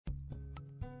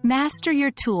Master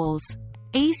your tools.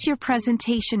 Ace your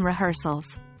presentation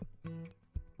rehearsals.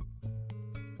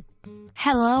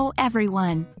 Hello,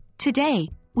 everyone. Today,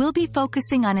 we'll be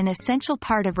focusing on an essential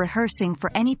part of rehearsing for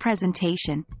any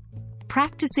presentation: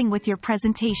 practicing with your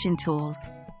presentation tools.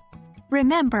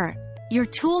 Remember, your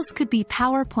tools could be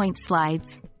PowerPoint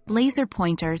slides, laser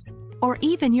pointers, or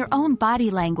even your own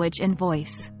body language and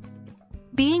voice.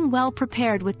 Being well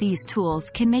prepared with these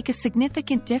tools can make a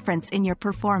significant difference in your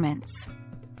performance.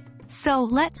 So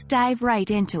let's dive right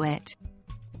into it.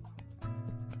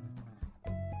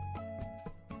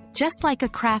 Just like a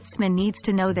craftsman needs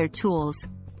to know their tools,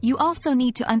 you also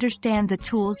need to understand the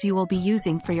tools you will be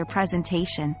using for your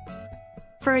presentation.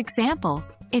 For example,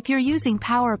 if you're using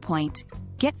PowerPoint,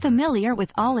 get familiar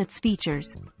with all its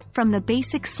features, from the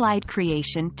basic slide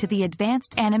creation to the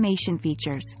advanced animation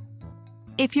features.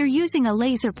 If you're using a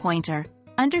laser pointer,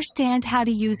 understand how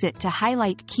to use it to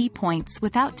highlight key points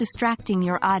without distracting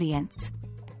your audience.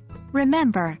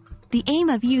 Remember, the aim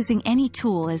of using any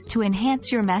tool is to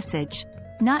enhance your message,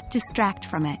 not distract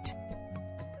from it.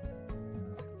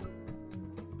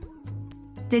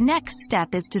 The next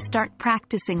step is to start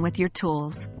practicing with your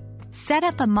tools. Set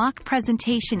up a mock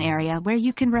presentation area where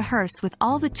you can rehearse with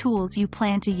all the tools you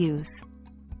plan to use.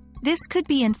 This could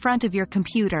be in front of your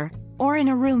computer, or in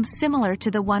a room similar to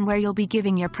the one where you'll be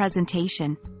giving your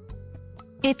presentation.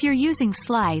 If you're using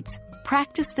slides,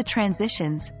 practice the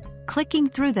transitions, clicking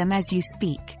through them as you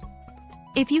speak.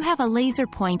 If you have a laser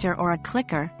pointer or a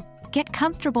clicker, get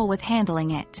comfortable with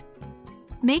handling it.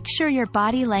 Make sure your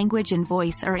body language and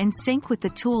voice are in sync with the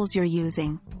tools you're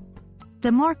using.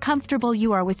 The more comfortable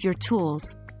you are with your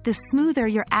tools, the smoother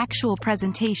your actual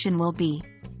presentation will be.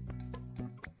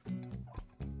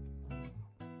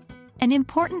 An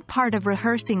important part of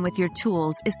rehearsing with your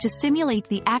tools is to simulate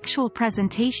the actual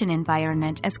presentation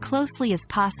environment as closely as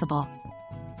possible.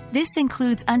 This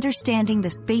includes understanding the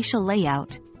spatial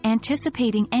layout,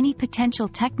 anticipating any potential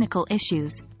technical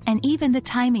issues, and even the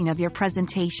timing of your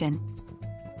presentation.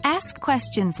 Ask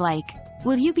questions like,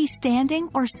 will you be standing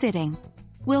or sitting?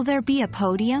 Will there be a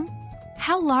podium?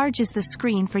 How large is the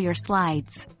screen for your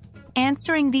slides?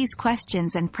 Answering these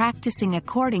questions and practicing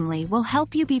accordingly will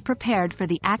help you be prepared for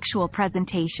the actual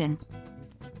presentation.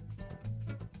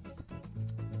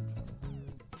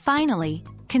 Finally,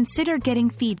 consider getting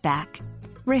feedback.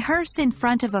 Rehearse in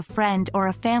front of a friend or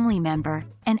a family member,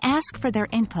 and ask for their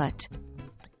input.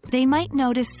 They might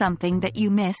notice something that you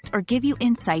missed or give you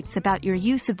insights about your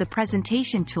use of the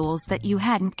presentation tools that you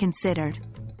hadn't considered.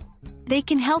 They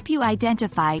can help you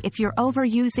identify if you're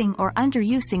overusing or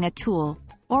underusing a tool,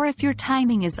 or if your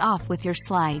timing is off with your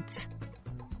slides.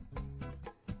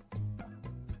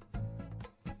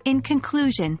 In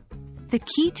conclusion, the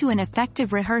key to an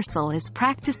effective rehearsal is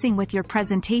practicing with your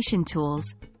presentation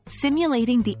tools,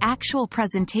 simulating the actual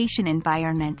presentation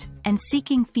environment, and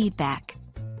seeking feedback.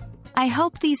 I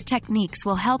hope these techniques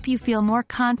will help you feel more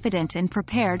confident and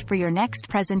prepared for your next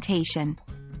presentation.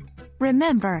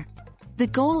 Remember, the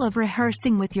goal of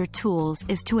rehearsing with your tools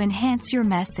is to enhance your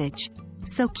message,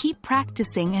 so keep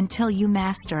practicing until you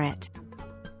master it.